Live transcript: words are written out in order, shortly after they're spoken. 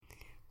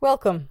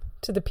Welcome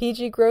to the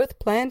PG Growth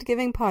Planned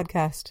Giving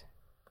Podcast.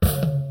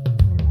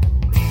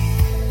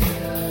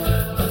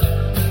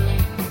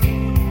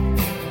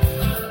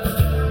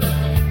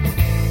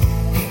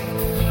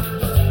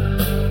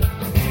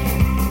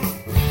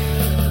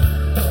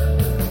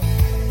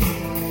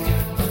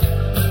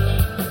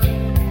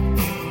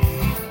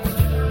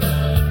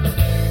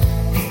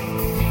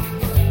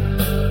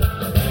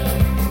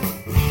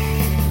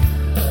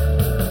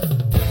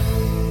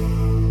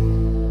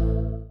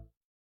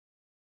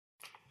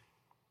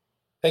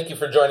 Thank you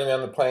for joining me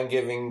on the Planned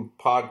Giving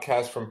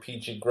Podcast from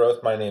PG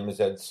Growth. My name is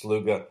Ed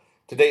Sluga.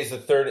 Today is the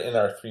third in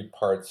our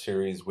three-part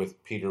series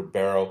with Peter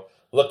Barrow,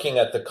 looking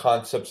at the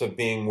concepts of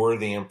being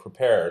worthy and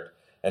prepared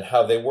and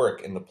how they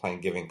work in the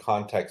Planned Giving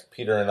context.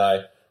 Peter and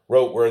I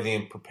wrote Worthy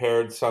and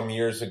Prepared some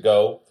years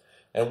ago,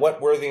 and what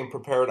Worthy and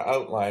Prepared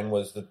outlined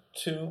was the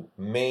two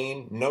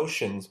main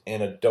notions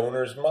in a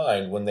donor's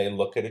mind when they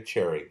look at a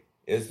charity.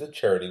 Is the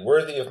charity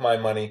worthy of my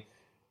money,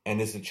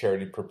 and is the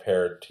charity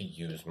prepared to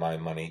use my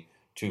money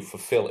to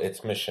fulfill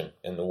its mission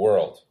in the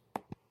world?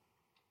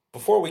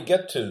 Before we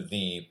get to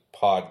the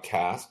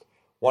podcast,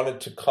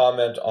 wanted to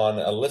comment on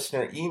a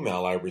listener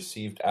email I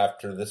received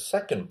after the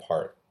second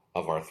part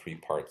of our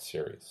three-part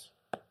series.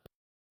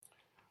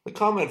 The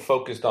comment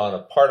focused on a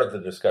part of the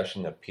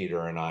discussion that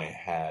Peter and I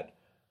had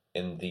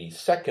in the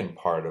second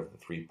part of the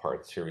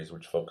three-part series,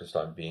 which focused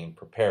on being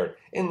prepared.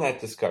 In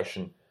that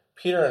discussion,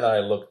 Peter and I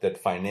looked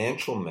at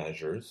financial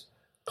measures,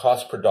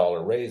 cost per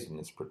dollar raised in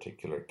this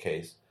particular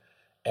case,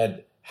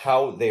 and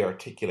how they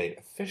articulate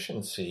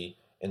efficiency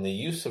in the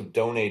use of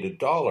donated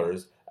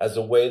dollars as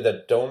a way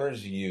that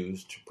donors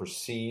use to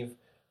perceive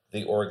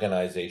the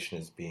organization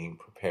as being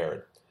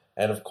prepared.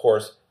 And of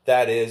course,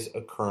 that is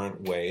a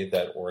current way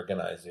that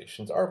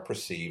organizations are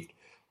perceived.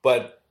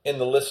 But in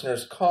the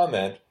listener's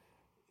comment,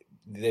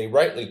 they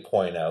rightly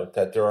point out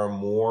that there are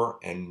more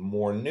and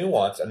more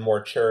nuanced and more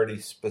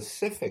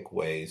charity-specific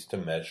ways to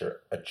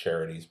measure a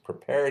charity's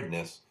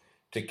preparedness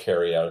to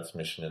carry out its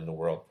mission in the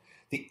world.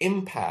 The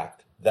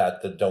impact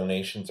that the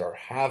donations are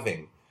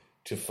having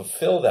to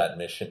fulfill that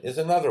mission is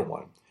another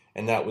one,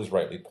 and that was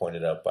rightly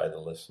pointed out by the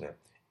listener.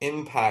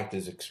 Impact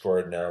is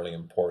extraordinarily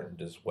important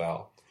as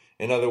well.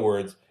 In other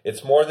words,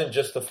 it's more than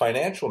just the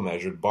financial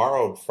measure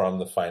borrowed from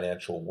the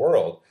financial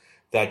world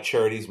that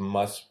charities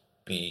must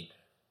be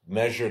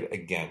measured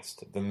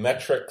against. The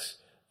metrics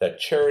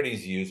that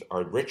charities use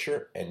are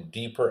richer and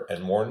deeper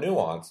and more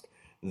nuanced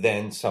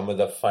than some of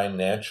the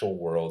financial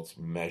world's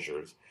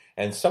measures.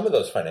 And some of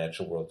those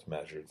financial world's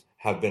measures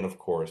have been, of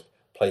course,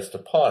 placed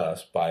upon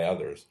us by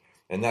others.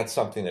 And that's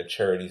something that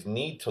charities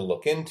need to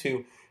look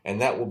into,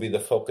 and that will be the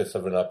focus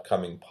of an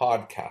upcoming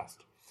podcast.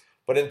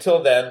 But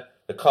until then,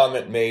 the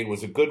comment made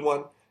was a good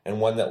one, and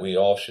one that we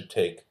all should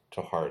take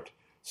to heart.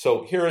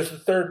 So here is the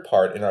third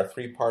part in our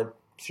three-part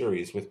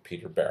series with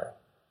Peter Barrow.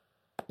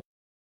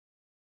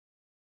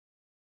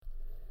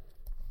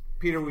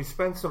 Peter, we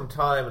spent some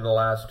time in the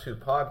last two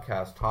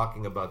podcasts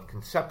talking about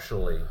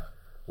conceptually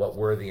what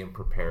worthy and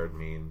prepared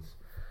means,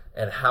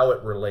 and how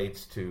it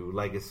relates to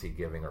legacy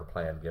giving or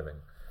planned giving.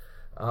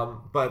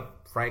 But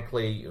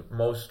frankly,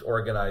 most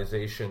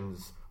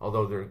organizations,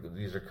 although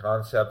these are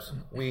concepts,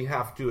 we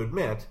have to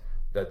admit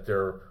that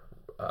they're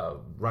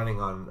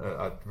running on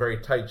a very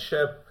tight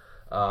ship,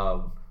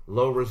 low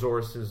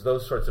resources,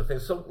 those sorts of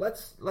things. So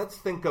let's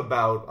think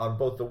about, on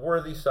both the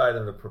worthy side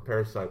and the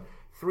prepared side,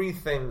 three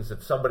things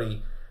that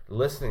somebody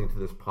listening to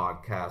this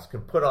podcast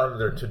can put on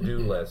their to-do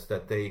list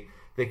that they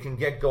can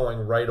get going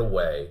right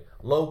away,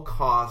 low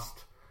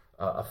cost,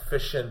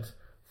 efficient,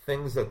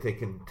 things that they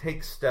can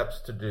take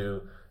steps to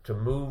do to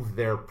move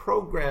their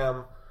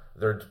program,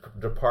 their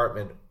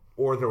department,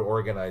 or their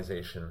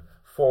organization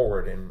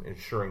forward in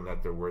ensuring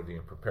that they're worthy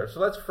and prepared. So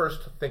let's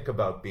first think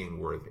about being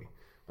worthy.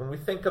 When we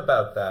think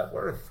about that,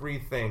 what are three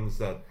things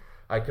that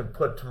I can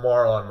put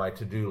tomorrow on my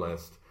to-do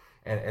list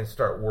and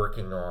start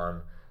working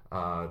on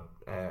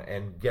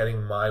and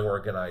getting my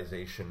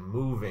organization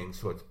moving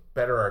so it's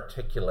better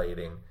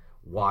articulating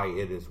why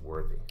it is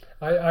worthy?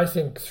 I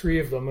think three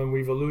of them, and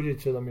we've alluded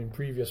to them in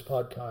previous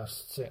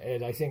podcasts,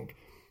 Ed. I think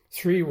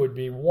three would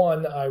be: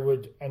 one,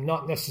 and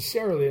not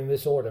necessarily in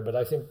this order, but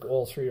I think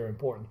all three are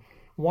important.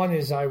 One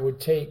is I would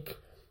take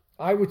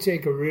a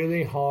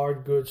really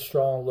hard, good,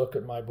 strong look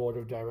at my board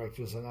of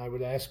directors, and I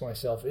would ask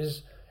myself,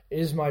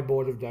 is my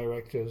board of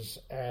directors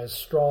as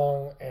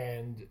strong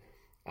and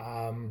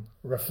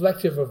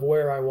reflective of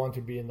where I want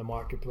to be in the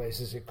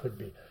marketplace as it could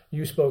be?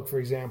 You spoke, for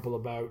example,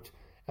 about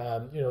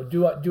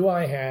do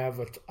I have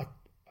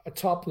a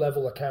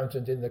top-level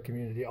accountant in the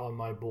community on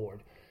my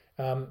board?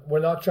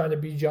 We're not trying to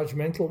be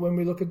judgmental when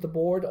we look at the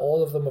board.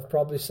 All of them have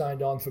probably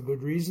signed on for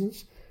good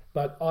reasons.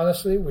 But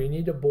honestly, we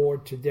need a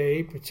board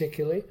today,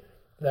 particularly,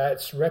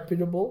 that's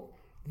reputable,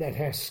 that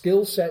has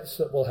skill sets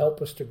that will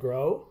help us to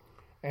grow,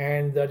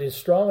 and that is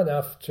strong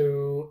enough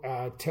to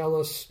tell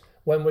us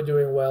when we're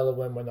doing well and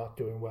when we're not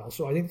doing well.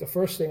 So I think the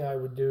first thing I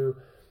would do,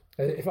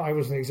 if I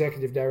was an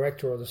executive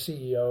director or the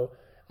CEO,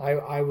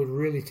 I would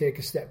really take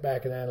a step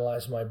back and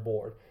analyze my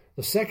board.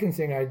 The second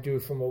thing I'd do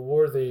from a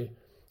worthy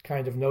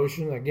kind of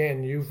notion.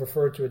 Again, you've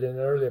referred to it in an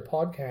earlier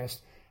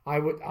podcast. I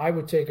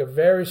would take a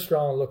very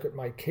strong look at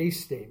my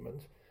case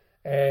statement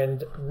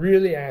and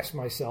really ask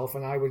myself,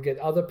 and I would get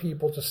other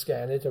people to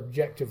scan it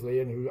objectively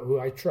and who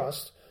I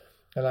trust,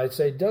 and I'd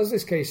say, does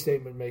this case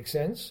statement make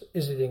sense?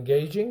 Is it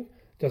engaging?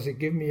 Does it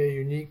give me a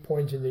unique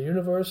point in the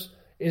universe?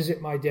 Is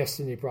it my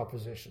destiny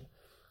proposition?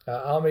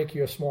 I'll make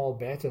you a small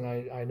bet, and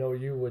I know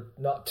you would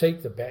not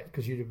take the bet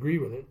because you'd agree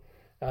with it.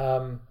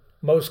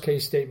 Most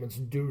case statements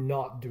do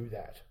not do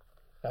that.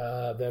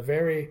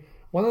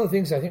 One of the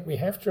things I think we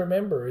have to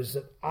remember is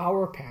that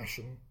our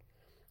passion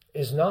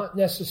is not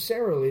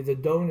necessarily the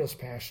donor's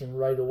passion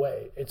right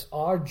away. It's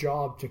our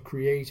job to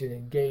create and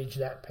engage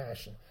that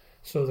passion.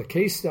 So the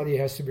case study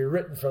has to be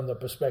written from the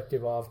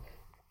perspective of,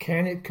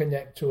 can it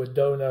connect to a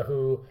donor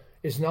who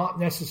is not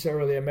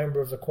necessarily a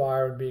member of the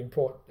choir and being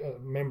a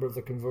member of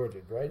the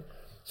converted, right?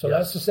 So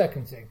that's the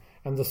second thing.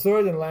 And the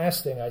third and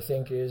last thing I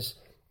think is,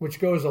 which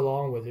goes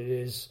along with it,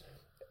 is,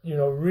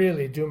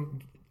 really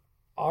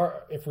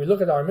if we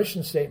look at our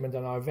mission statement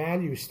and our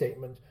value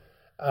statement,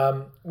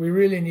 we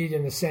really need,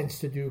 in a sense,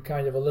 to do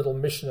kind of a little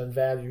mission and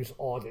values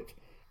audit.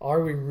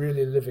 Are we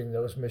really living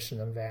those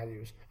mission and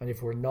values? And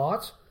if we're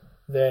not,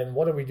 then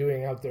what are we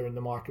doing out there in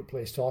the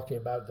marketplace talking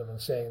about them and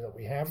saying that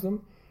we have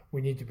them?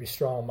 We need to be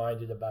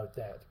strong-minded about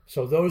that.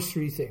 So those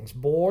three things: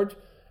 board,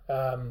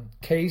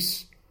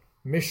 case,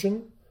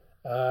 mission.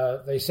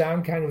 They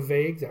sound kind of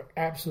vague. They're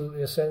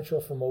absolutely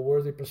essential from a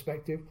worthy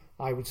perspective.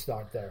 I would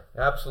start there.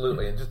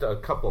 Absolutely. And just a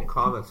couple of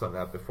comments on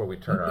that before we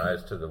turn our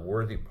eyes to the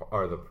worthy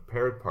or the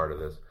prepared part of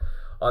this.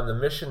 On the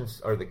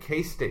missions or the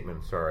case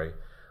statement,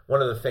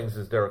 one of the things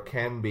is there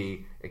can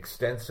be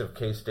extensive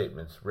case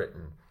statements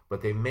written,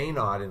 but they may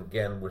not, and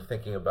again, we're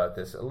thinking about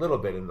this a little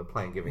bit in the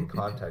plan giving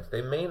context,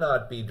 they may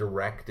not be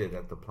directed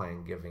at the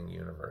plan giving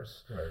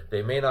universe. Right.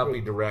 They may not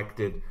be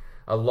directed.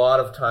 A lot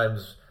of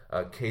times,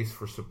 case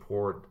for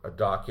support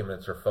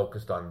documents are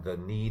focused on the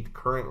need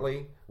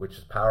currently, which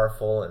is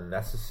powerful and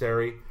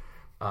necessary,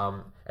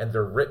 and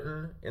they're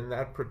written in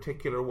that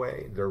particular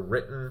way. They're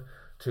written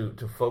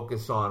to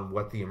focus on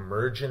what the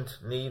emergent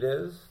need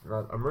is,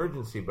 not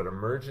emergency, but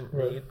emergent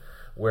need,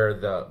 where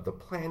the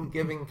plan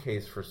giving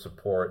case for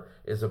support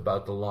is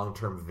about the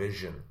long-term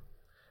vision.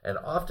 And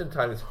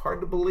oftentimes it's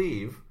hard to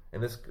believe,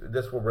 and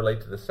this will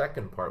relate to the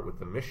second part with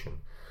the mission,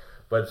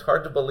 but it's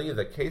hard to believe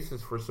that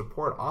cases for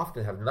support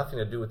often have nothing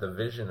to do with the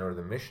vision or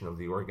the mission of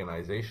the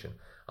organization.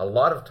 A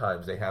lot of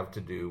times they have to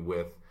do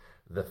with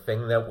the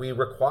thing that we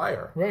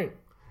require. Right.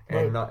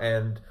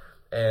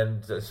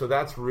 And so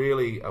that's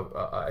really,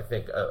 I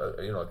think,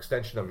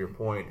 extension of your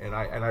point. And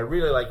I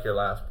really like your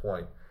last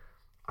point.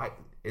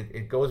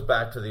 It goes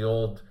back to the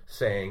old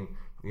saying,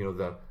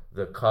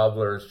 the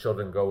cobbler's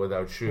children go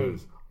without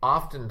shoes.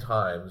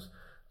 Oftentimes,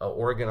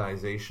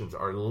 organizations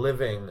are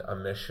living a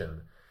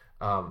mission.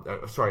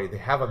 They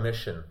have a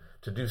mission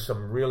to do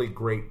some really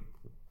great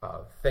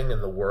thing in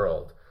the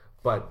world,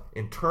 but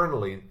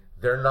internally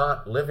they're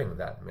not living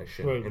that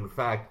mission. Right. In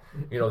fact,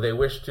 they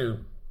wish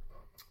to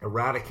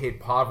eradicate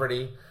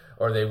poverty,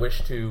 or they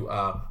wish to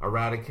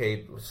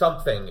eradicate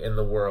something in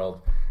the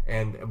world,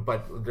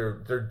 but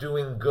they're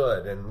doing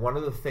good. And one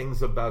of the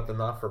things about the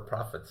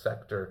not-for-profit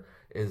sector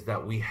is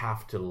that we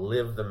have to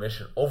live the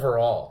mission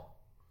overall.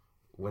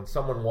 When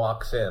someone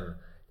walks in,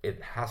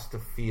 it has to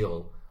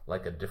feel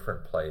like a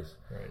different place.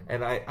 Right.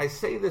 And I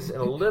say this in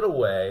a little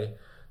way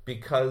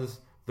because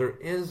there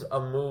is a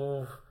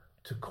move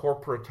to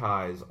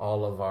corporatize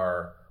all of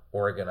our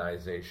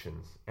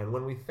organizations. And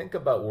when we think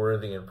about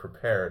worthy and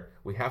prepared,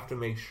 we have to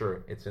make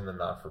sure it's in the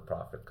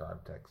not-for-profit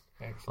context.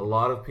 Excellent. A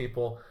lot of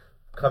people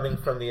coming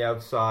from the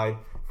outside,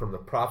 from the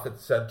profit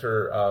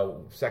sector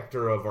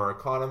of our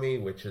economy,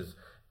 which is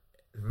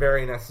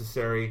very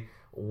necessary,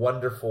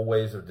 wonderful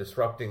ways of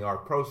disrupting our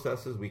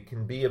processes. We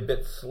can be a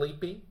bit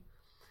sleepy,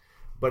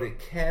 but it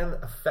can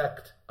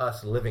affect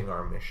us living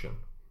our mission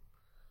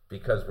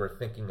because we're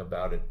thinking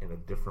about it in a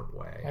different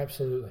way.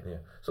 Absolutely. Yeah.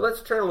 So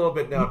let's turn a little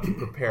bit now to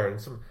prepared,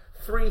 and some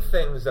 3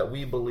 things that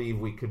we believe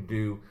we could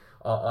do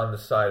on the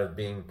side of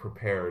being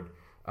prepared.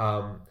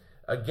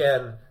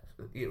 Again,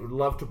 you would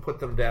love to put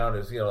them down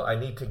as, I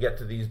need to get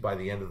to these by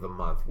the end of the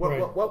month.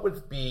 What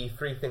would be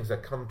 3 things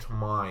that come to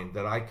mind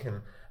that I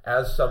can,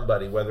 as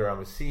somebody, whether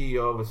I'm a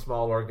CEO of a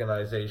small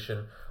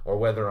organization or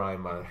whether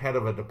I'm a head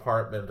of a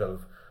department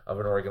of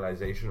an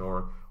organization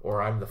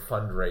or I'm the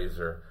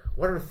fundraiser,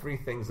 what are 3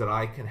 things that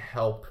I can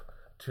help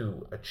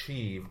to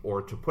achieve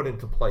or to put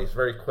into place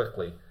very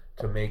quickly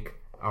to make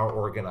our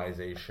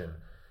organization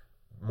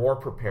more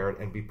prepared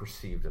and be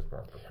perceived as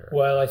more prepared?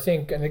 Well, I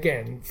think, and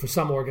again, for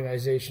some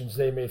organizations,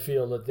 they may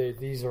feel that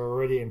these are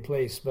already in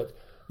place, but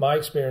my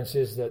experience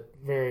is that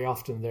very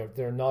often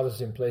they're not as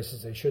in place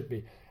as they should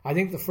be. I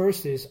think the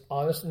first is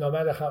honest, no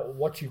matter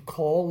what you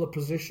call the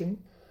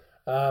position,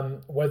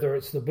 whether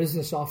it's the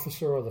business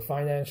officer or the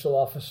financial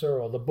officer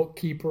or the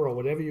bookkeeper or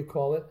whatever you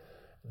call it,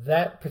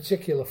 that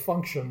particular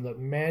function that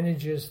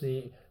manages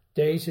the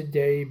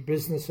day-to-day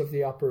business of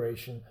the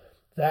operation,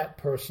 that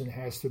person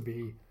has to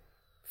be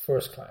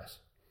first class.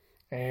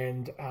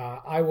 And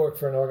I work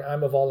for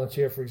I'm a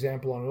volunteer, for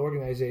example, on an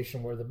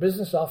organization where the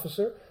business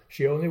officer,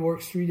 she only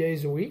works 3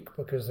 days a week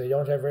because they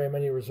don't have very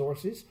many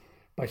resources,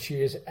 but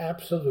she is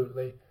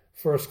absolutely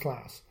first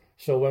class.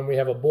 So when we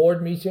have a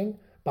board meeting,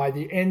 by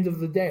the end of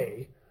the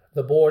day,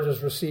 the board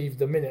has received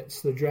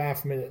the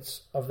draft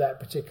minutes of that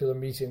particular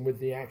meeting with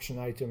the action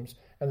items.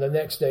 And the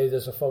next day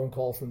there's a phone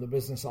call from the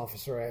business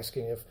officer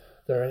asking if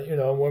there are,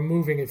 and we're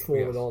moving it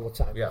forward all the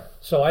time. Yeah.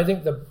 So I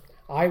think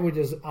I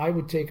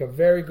would take a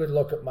very good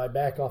look at my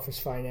back office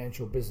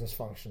financial business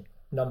function,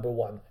 number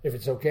one. If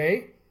it's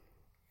okay,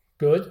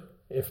 good.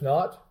 If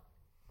not,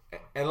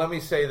 and let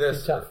me say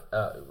this: tough.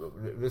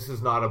 This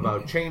is not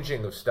about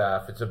changing of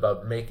staff; it's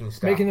about making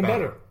staff making them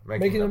better,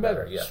 making them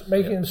better, yes.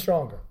 making them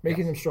stronger,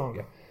 making them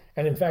stronger. Yeah.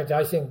 And in fact,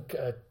 I think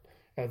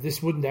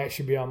this wouldn't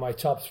actually be on my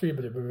top three,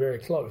 but it would be very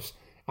close.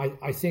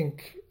 I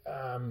think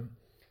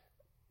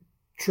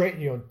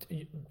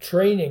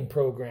training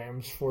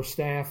programs for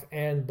staff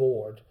and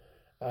board,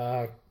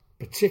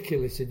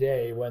 particularly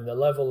today when the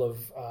level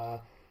of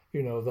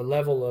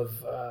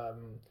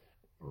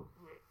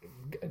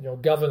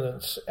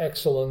governance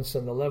excellence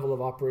and the level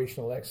of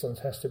operational excellence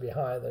has to be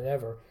higher than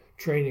ever.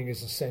 Training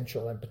is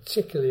essential, and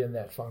particularly in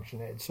that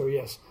function, Ed. So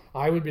yes,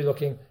 I would be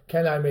looking,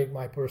 can I make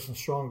my person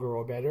stronger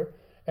or better?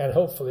 And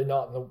hopefully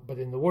not, but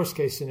in the worst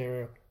case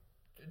scenario,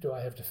 do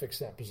I have to fix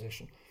that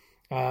position?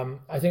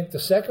 I think the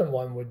second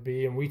one would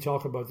be, and we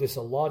talk about this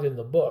a lot in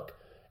the book,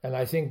 and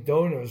I think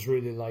donors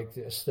really like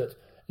this, that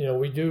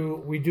we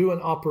do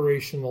an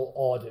operational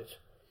audit.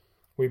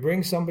 We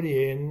bring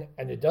somebody in,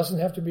 and it doesn't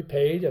have to be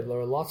paid, and there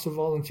are lots of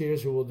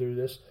volunteers who will do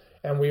this,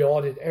 and we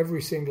audit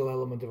every single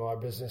element of our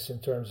business in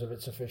terms of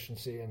its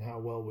efficiency and how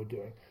well we're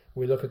doing.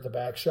 We look at the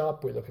back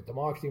shop, we look at the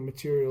marketing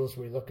materials,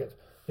 we look at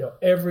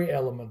every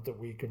element that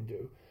we can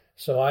do.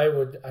 So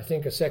I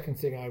think a second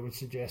thing I would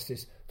suggest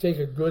is take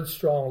a good,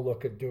 strong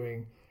look at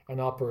doing an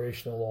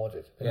operational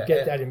audit and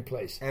get that in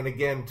place. And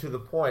again, to the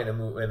point, and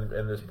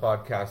this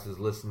podcast is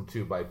listened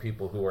to by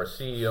people who are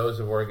CEOs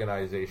of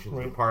organizations,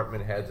 right,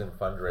 department heads, and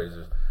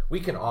fundraisers.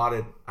 We can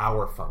audit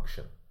our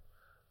function.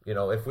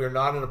 If we're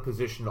not in a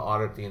position to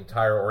audit the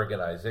entire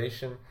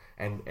organization,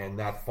 and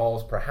that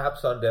falls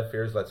perhaps on deaf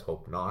ears, let's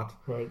hope not.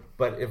 Right.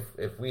 But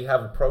if we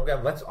have a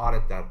program, let's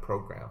audit that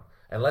program,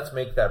 and let's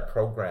make that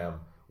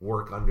program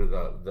work under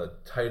the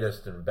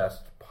tightest and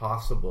best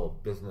possible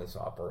business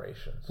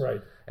operations.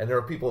 Right. And there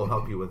are people who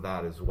help you with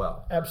that as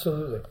well.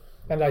 Absolutely.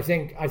 And I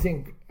think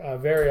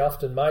very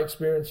often my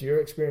experience, your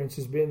experience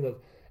has been that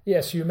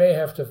yes, you may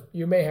have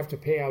to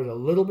pay out a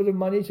little bit of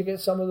money to get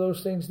some of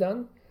those things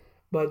done,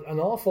 but an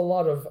awful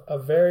lot of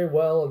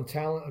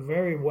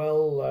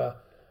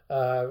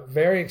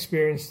very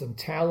experienced and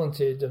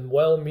talented and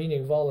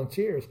well-meaning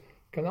volunteers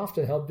can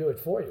often help do it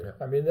for you.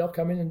 I mean, they'll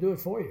come in and do it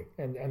for you,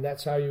 and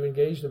that's how you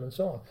engage them and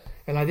so on.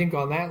 And I think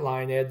on that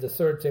line, Ed, the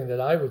third thing that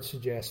I would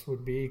suggest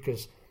would be,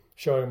 because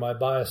showing my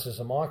bias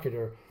as a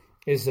marketer,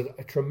 is that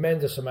a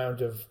tremendous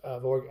amount of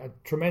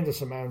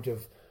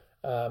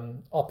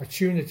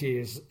opportunity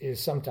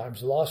is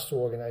sometimes lost to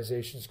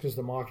organizations because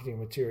the marketing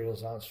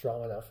materials aren't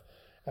strong enough,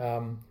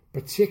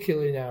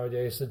 particularly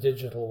nowadays the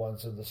digital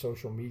ones and the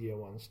social media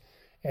ones.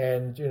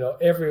 And,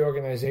 every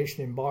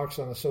organization embarks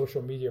on a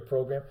social media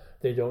program.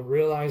 They don't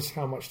realize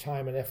how much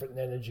time and effort and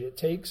energy it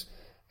takes.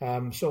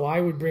 So I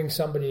would bring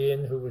somebody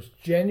in who was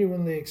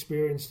genuinely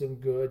experienced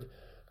and good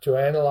to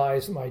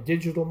analyze my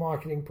digital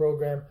marketing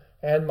program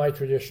and my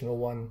traditional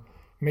one,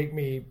 make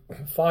me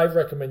 5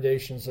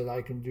 recommendations that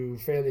I can do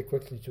fairly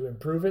quickly to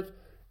improve it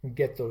and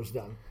get those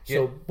done.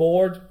 So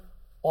board,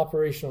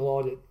 operational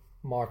audit,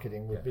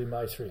 marketing would be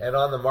my 3. And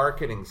on the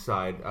marketing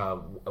side,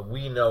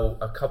 we know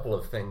a couple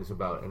of things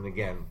about, and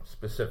again,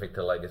 specific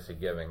to legacy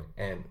giving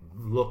and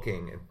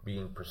looking and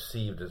being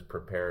perceived as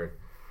prepared.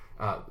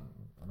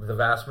 The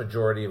vast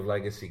majority of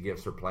legacy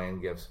gifts or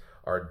planned gifts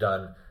are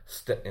done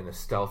in a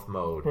stealth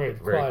mode,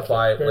 right, very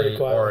quietly,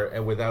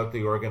 and without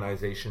the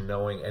organization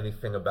knowing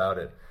anything about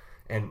it.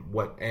 And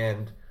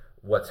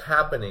what's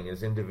happening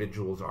is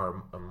individuals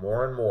are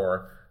more and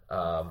more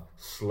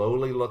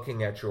slowly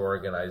looking at your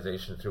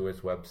organization through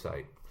its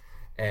website,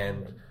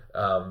 and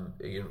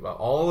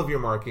all of your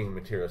marketing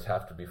materials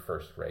have to be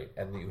first rate,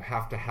 and you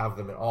have to have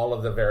them in all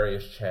of the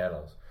various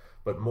channels.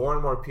 But more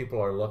and more people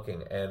are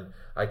looking, and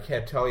I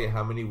can't tell you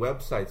how many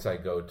websites I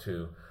go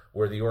to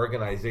where the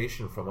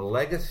organization, from a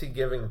legacy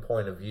giving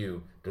point of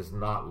view, does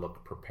not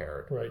look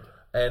prepared. Right.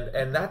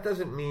 And that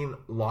doesn't mean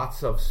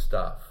lots of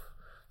stuff.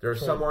 There are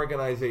some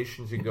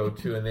organizations you go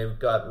to, and they've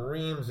got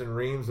reams and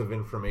reams of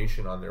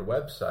information on their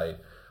website,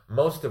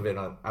 most of it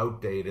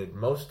outdated,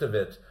 most of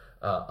it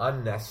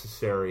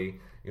unnecessary,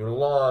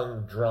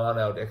 long,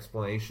 drawn-out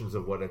explanations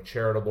of what a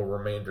charitable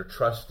remainder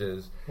trust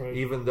is, right,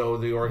 even though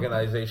the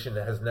organization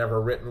has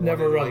never written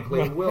one and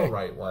likely will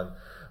write one.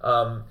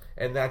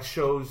 And that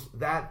shows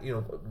that,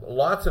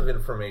 lots of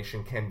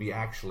information can be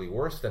actually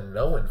worse than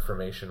no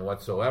information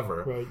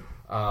whatsoever.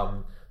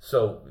 Right.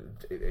 So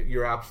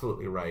you're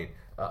absolutely right.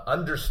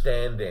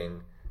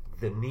 Understanding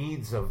the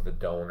needs of the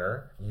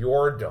donor,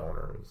 your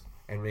donors,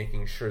 and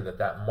making sure that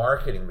that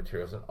marketing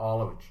materials and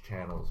all of its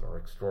channels are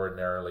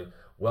extraordinarily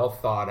well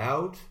thought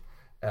out,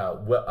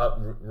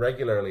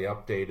 regularly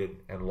updated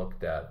and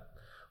looked at.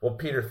 Well,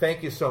 Peter,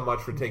 thank you so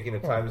much for taking the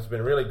time. It's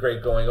been really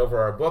great going over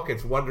our book.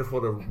 It's wonderful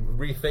to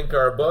rethink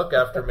our book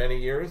after many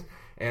years.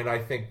 And I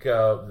think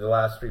the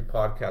last 3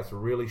 podcasts have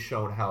really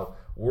shown how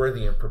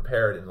worthy and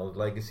prepared in the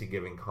legacy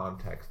giving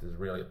context is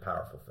really a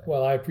powerful thing.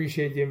 Well, I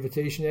appreciate the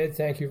invitation, Ed.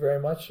 Thank you very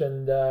much.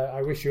 And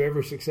I wish you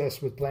every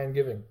success with Planned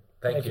Giving.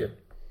 Thank you.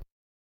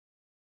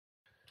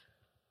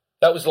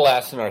 That was the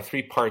last in our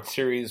 3-part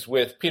series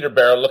with Peter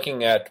Barrow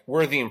looking at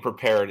worthy and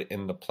prepared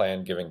in the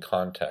planned giving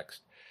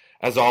context.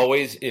 As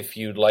always, if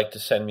you'd like to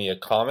send me a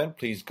comment,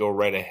 please go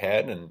right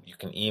ahead and you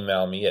can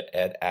email me at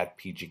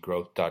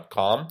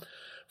ed@pggrowth.com.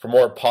 For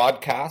more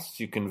podcasts,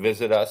 you can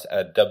visit us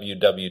at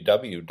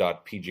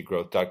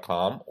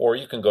www.pggrowth.com, or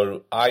you can go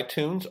to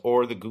iTunes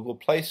or the Google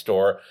Play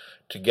Store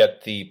to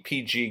get the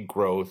PG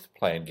Growth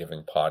Planned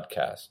Giving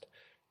podcast.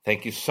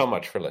 Thank you so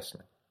much for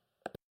listening.